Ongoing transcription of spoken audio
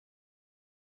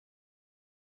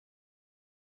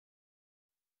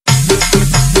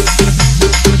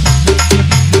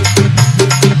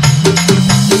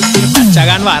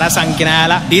స్వర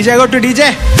సంఖ్యాల డీజే కొట్టు డీజే.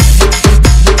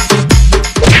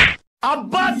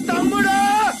 అబ్బా తమ్ముడు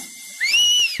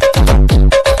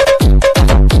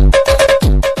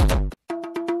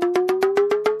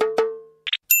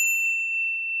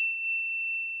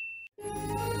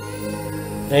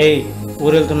రేయ్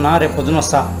ఊరు వెళ్తున్నా, రేపు పొద్దున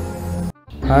వస్తా.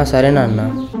 సరేనా అన్న.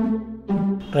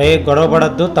 రే గొడవ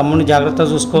పడద్దు, తమ్ముడిని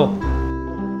జాగ్రత్తగా చూసుకో.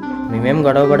 మేమేం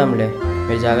గొడవ పడంలే,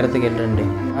 మీరు జాగ్రత్తగా వెళ్ళండి.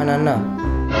 నాన్న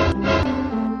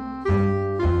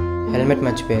హెల్మెట్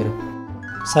మర్చిపోయారు.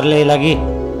 సర్లే ఇలాగి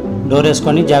డోర్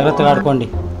వేసుకొని జాగ్రత్తగా ఆడుకోండి.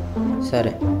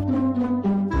 సరే.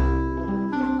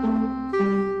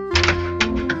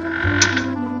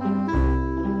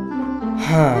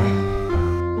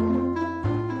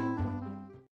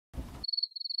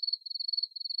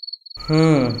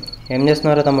 ఏం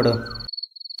చేస్తున్నారా తమ్ముడు?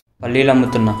 పల్లీలు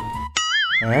అమ్ముతున్నా.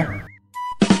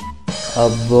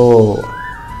 అబ్బో,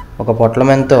 ఒక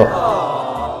పొట్లం ఎంతో?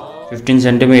 15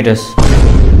 సెంటీమీటర్స్.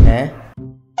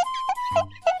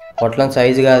 పొట్లం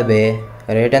సైజు కాదు బే,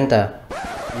 రేట్ ఎంత?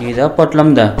 నీదా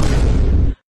పొట్లందా?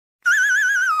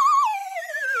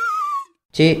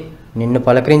 నిన్ను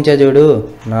పలకరించే చూడు,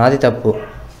 నాది తప్పు.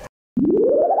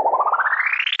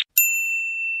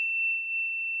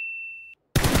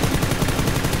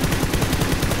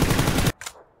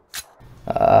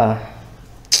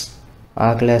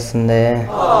 ఆకలేస్తుంది,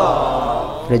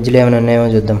 ఫ్రిడ్జ్లో ఏమైనా ఉన్నాయేమో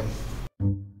చూద్దాం.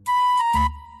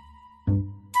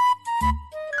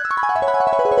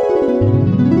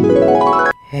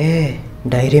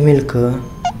 Dairy milk.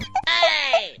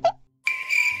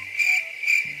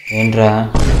 ఏంట్రా?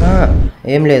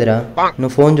 ఏం లేదురా,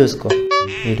 నువ్వు ఫోన్ చూసుకో.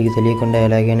 వీటికి తెలియకుండా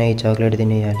ఎలాగైనా ఈ చాక్లెట్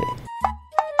తినేయాలి.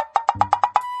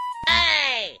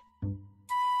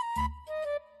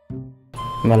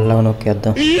 మెల్లగా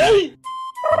నొక్కేద్దాం.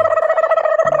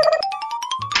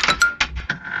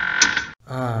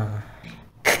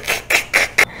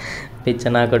 పిచ్చ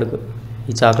నా కొడుకు,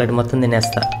 ఈ చాక్లెట్ మొత్తం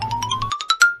తినేస్తా.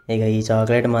 ఇక ఈ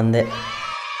చాక్లెట్ మందే.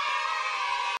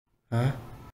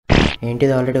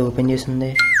 ఏంటిది ఆల్రెడీ ఓపెన్ చేసింది?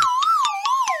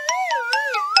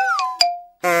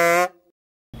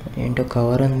 ఏంటో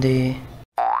కవర్ ఉంది.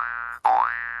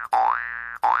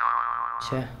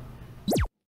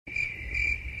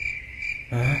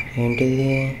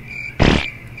 ఏంటిది?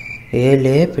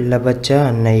 ఏలే పిల్ల బచ్చా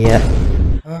అన్నయ్య.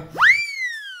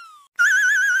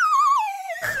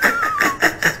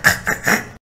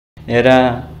 ఏరా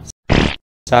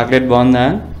చాక్లెట్ బాగుందా?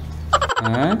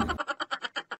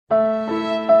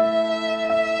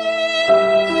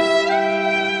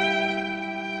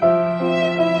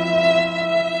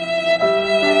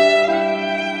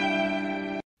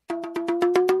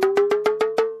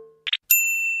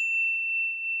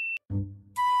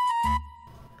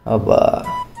 అబ్బా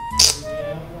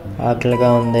ఆకలిగా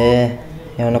ఉంది,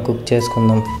 ఏమైనా కుక్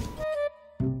చేసుకుందాం.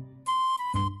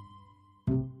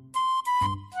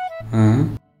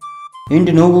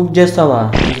 ఏంటి నువ్వు కుక్ చేస్తావా?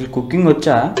 అసలు కుకింగ్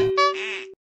వచ్చా?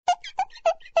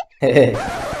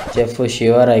 చెఫ్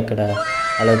శివరా ఇక్కడ,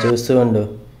 అలా చూస్తూ ఉండు,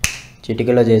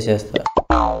 చిటికలో చేసేస్తా.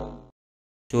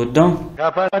 చూద్దాం.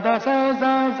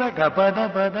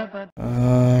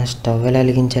 స్టవ్ ఎలా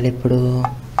వెలిగించాలి ఇప్పుడు?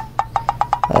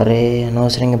 అరే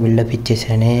అనవసరంగా బిల్డప్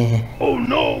ఇచ్చేసానే,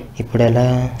 ఇప్పుడు ఎలా?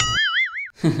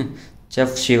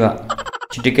 చెఫ్ శివ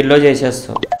చిటికెల్లో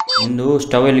చేసేస్తావు. ముందు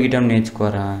స్టవ్ వెలిగటం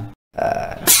నేర్చుకోరా.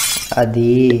 అది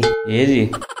ఏది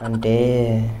అంటే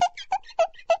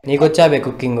నీకొచ్చాబే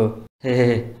కుకింగ్?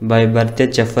 బై బర్త్డే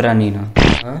చెఫ్ రా నేను.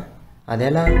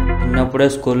 అదేలా? చిన్నప్పుడే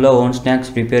స్కూల్లో ఓన్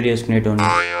స్నాక్స్ ప్రిపేర్ చేసుకునేటోని.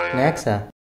 స్నాక్సా?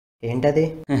 ఏంటది?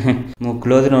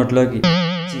 ముక్కులోది నోట్లోకి.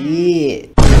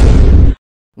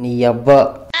 నీ అబ్బా.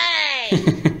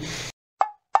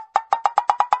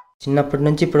 చిన్నప్పటి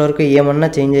నుంచి ఇప్పటివరకు ఏమన్నా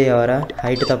చేంజ్ అయ్యావరా?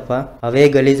 హైట్ తప్ప. అవే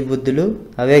గలీజ్ బుద్ధులు,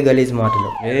 అవే గలీజ్ మాటలు.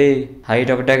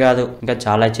 హైట్ ఒకటే కాదు, ఇంకా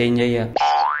చాలా చేంజ్ అయ్యా.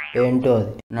 ఏంటో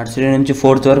అది? నర్సరీ నుంచి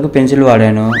 4th వరకు పెన్సిల్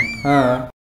వాడాను.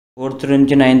 4th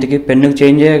నుంచి 9th పెన్నుకి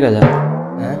చేంజ్ అయ్యా కదా.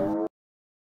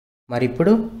 మరి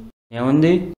ఇప్పుడు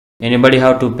ఏముంది? ఎనీబడి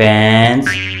హ్యావ్ 2 pens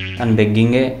అని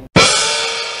బెగ్గింగే.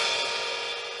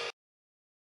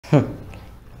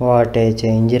 వాటే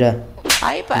చేంజ్ రా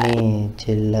నీ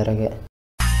చిల్లరగా.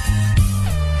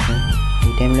 ఈ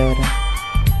టైంలో ఎవరా?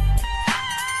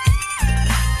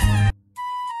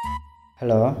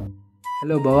 హలో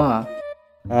హలో బావా.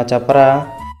 చెప్పరా.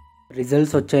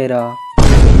 రిజల్ట్స్ వచ్చాయిరా.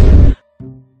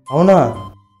 అవునా?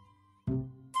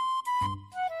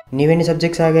 నీవెన్ని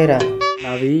సబ్జెక్ట్స్ ఆగాయిరా?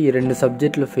 నావి 2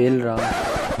 సబ్జెక్టులు ఫెయిల్ రా.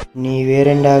 నీవే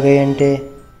 2 ఆగాయంటే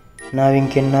నావి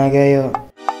ఇంకెన్ని ఆగాయో.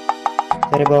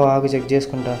 సరే బావ ఆగు, చెక్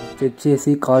చేసుకుంటా. చెక్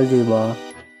చేసి కాల్ చేయి బా.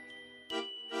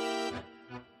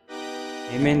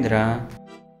 ఏమైందిరా?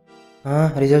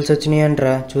 రిజల్ట్స్ వచ్చినాయి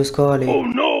అంటరా, చూసుకోవాలి.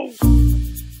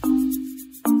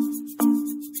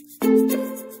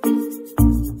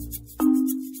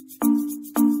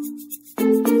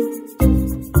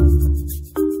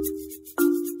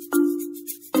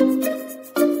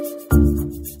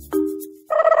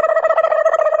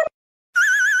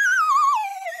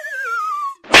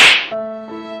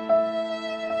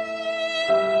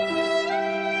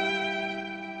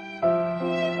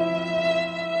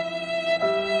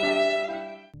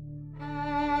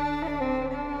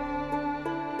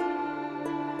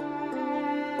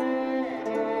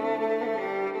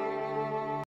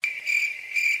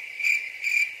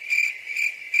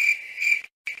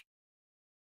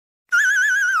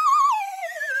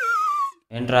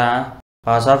 ఏంట్రా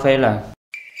పాసా ఫెయిలా?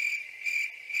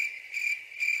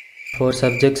 4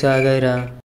 సబ్జెక్ట్స్ ఆగాయిరా.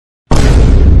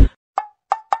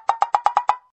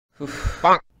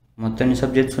 మొత్తం ఎన్ని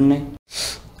సబ్జెక్ట్స్ ఉన్నాయి?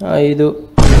 5.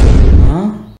 ఆ?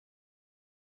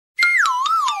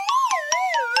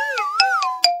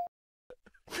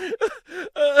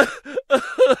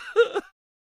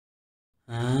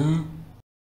 ఆ?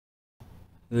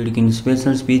 వీడికి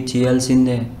ఇన్స్పిరేషనల్ స్పీచ్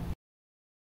చేయాల్సిందే.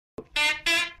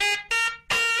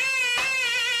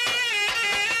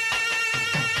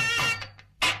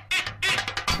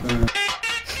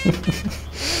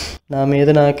 నా మీద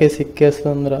నాకే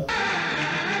సిక్కేస్తుందిరా.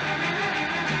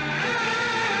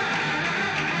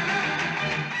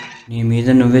 నీ మీద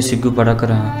నువ్వే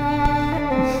సిగ్గుపడకరా.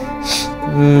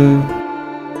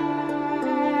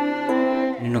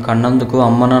 నిన్ను కన్నందుకు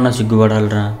అమ్మ నాన్న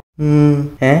సిగ్గుపడాలరా.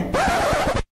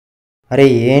 అరే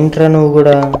ఏంట్రా నువ్వు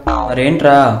కూడా?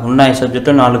 మరేంట్రా, ఉన్నాయి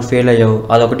సబ్జెక్టు 4 ఫెయిల్ అయ్యావు,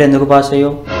 అదొకటి ఎందుకు పాస్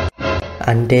అయ్యావు?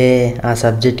 అంటే ఆ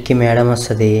సబ్జెక్ట్కి మేడం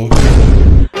వస్తుంది.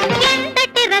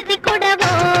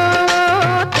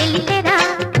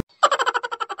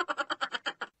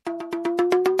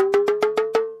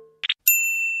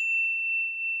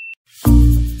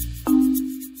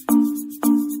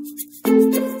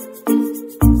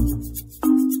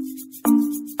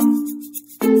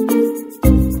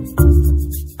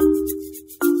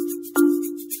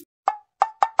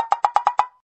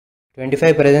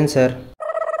 $25 present, సార్.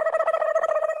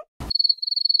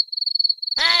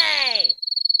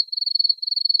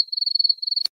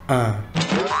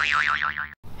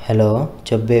 హలో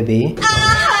చెప్పు బేబీ.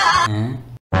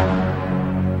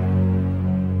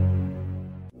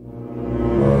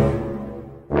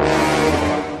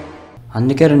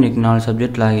 అందుకే నీకు 4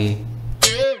 సబ్జెక్టులు ఆగి.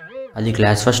 అది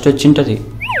క్లాస్ ఫస్ట్ వచ్చింటుంది.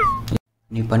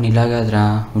 నీ పని ఇలా కాదురా,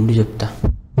 ఉండి చెప్తా.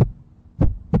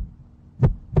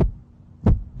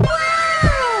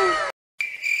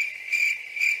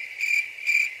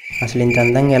 అసలు ఇంత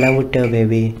అందంగా ఎలా పుట్టావు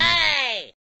బేబీ?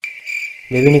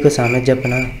 బేబీ నీకు సామెత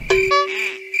చెప్పనా?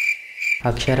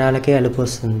 అక్షరాలకే అలుపు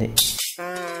వస్తుంది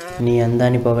నీ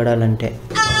అందాన్ని పొగడాలంటే.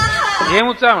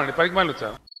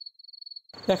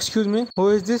 Excuse me, who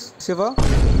is this? Shiva?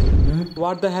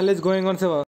 What the hell is going on,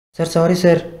 Shiva? Sir sorry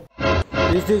sir.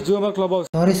 Is this Zoomer Clubhouse?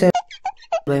 Sorry sir,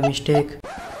 by mistake.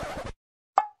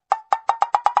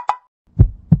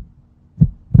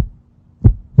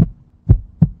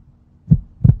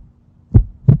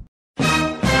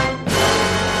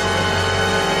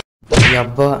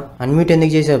 అబ్బా అన్మ్యూట్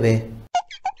ఎందుకు చేసావే?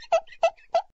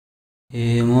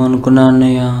 ఏమో అనుకున్నా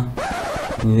అన్నయ్య,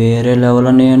 వేరే లెవెల్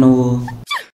అన్నయ్య నువ్వు.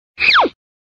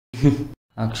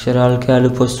 అక్షరాలకి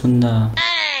అలుపు వస్తుందా?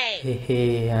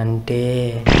 అంటే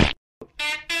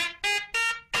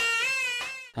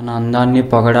తన అందాన్ని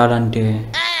పొగడాలంటే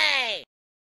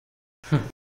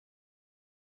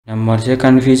నెంబర్సే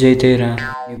కన్ఫ్యూజ్ అయితేరా.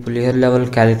 నీ పులిహోర లెవెల్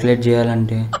క్యాలిక్యులేట్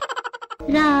చేయాలంటే.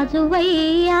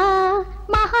 రాజువయ్యా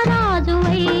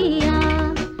మహారాజువయ్యా.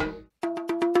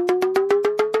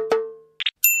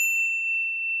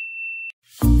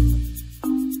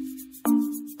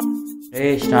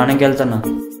 స్నానంకి వెళ్తున్నా.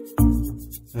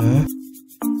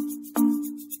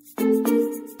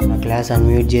 నా క్లాస్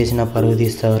అన్మ్యూట్ చేసి నా పరువు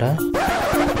తీస్తావురా?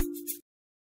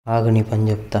 ఆగు నీ పని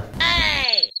చెప్తా.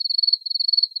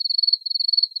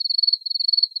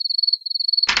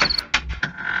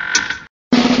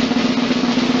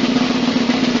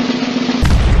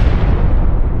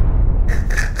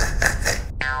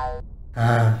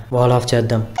 వాల్ ఆఫ్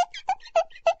చేద్దాం.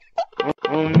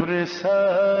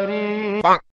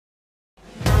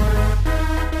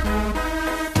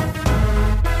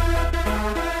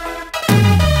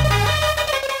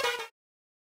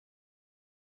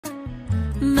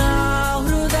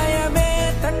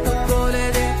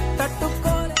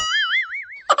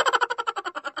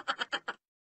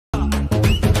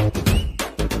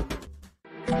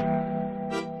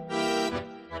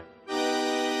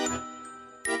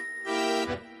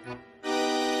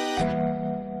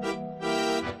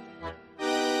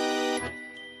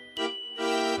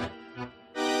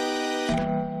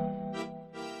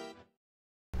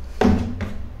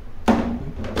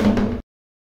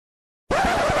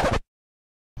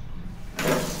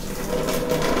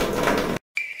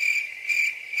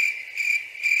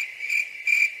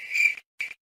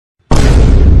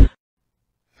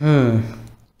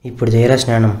 ఇప్పుడు చేయరా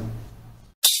స్నానం.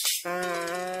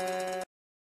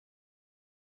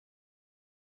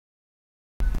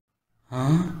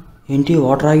 ఏంటి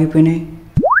వాటర్ ఆగిపోయినాయి?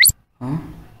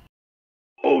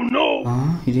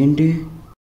 ఇదేంటి?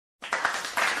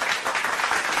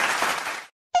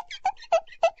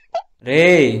 రే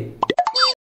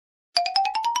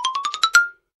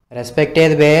రెస్పెక్ట్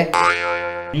ఏది బే?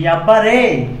 నీ అబ్బా రే.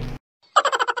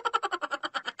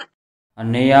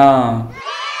 అన్నయ్య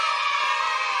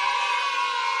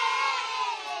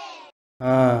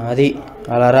అది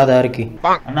అలా రా దారికి.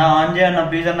 అన్న ఆన్ చేయన్న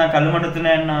ప్లీజ్ అన్న, కళ్ళు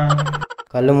మండుతున్నాయన్న.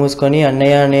 కళ్ళు మూసుకొని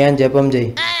అన్నయ్య అన్నయ్య అని జపం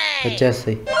చేయి,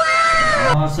 వచ్చేస్తాయి.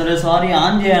 సరే సారీ,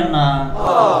 ఆన్ చేయన్న.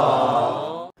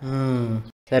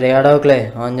 సరే ఏడవకులే,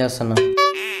 ఆన్ చేస్తున్నా.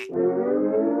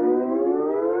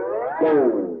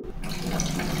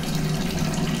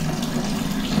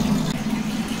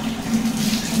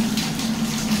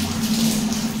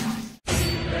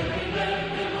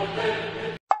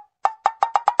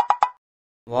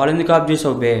 వాళ్ళు ఎందుకు ఆఫ్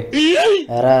చేసావు బే?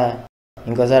 ఎరా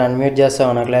ఇంకోసారి అన్మ్యూట్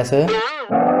చేస్తావు నా క్లాసు?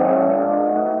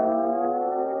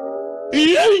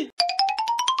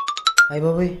 అయ్య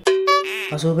బాబోయ్,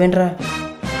 ఆ చూపేంట్రా,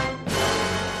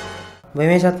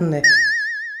 భయం వేసేస్తుంది.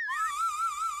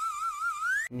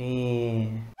 నీ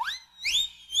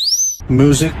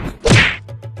మ్యూజిక్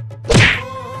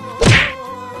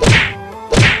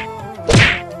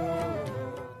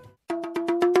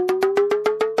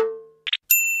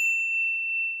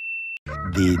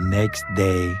the next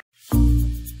day.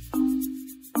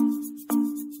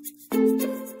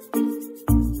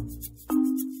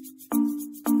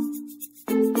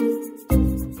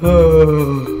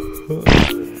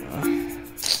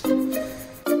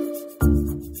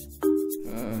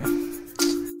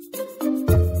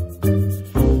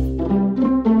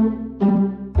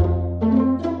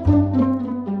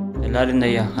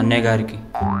 ఎలారిందయ్యా అన్నయ్య గారికి?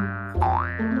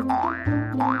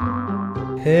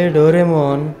 హే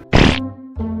డోరేమోన్,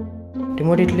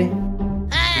 రిమోట్ ఇట్లే.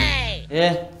 ఏ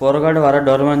పొరగాడు వరా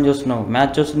డోరేమాన్ చూస్తున్నావు?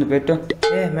 మ్యాచ్ వస్తుంది, పెట్టు.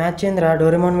 ఏ మ్యాచ్ ఏందిరా,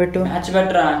 డోరేమోన్ పెట్టు. మ్యాచ్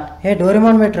పెట్టరా. ఏ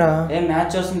డోరేమోన్ పెట్టరా. ఏ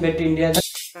మ్యాచ్ వస్తుంది, పెట్టు. ఇండియా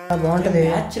బాగుంటది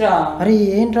మ్యాచ్ రా. అరే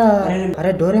ఏంట్రా,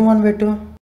 అరే డోరేమోన్ పెట్టు.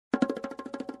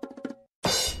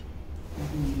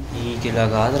 నీకు ఇలా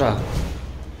కాదురా.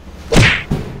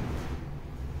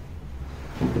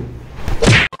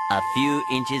 A few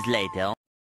inches later.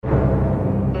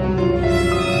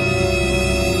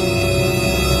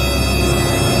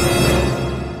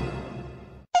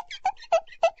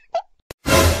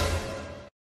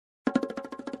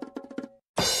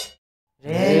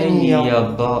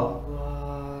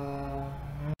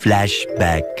 Flash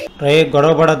back. రే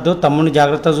గొడవ పడద్దు, తమ్ముని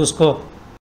జాగ్రత్త చూసుకో.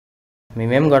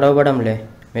 మేమేం గొడవ పడంలే,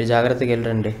 మీరు జాగ్రత్తగా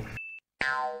వెళ్ళండి.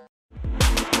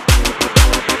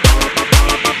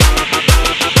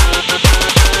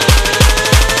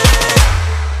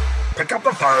 Pick up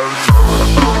the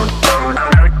phone.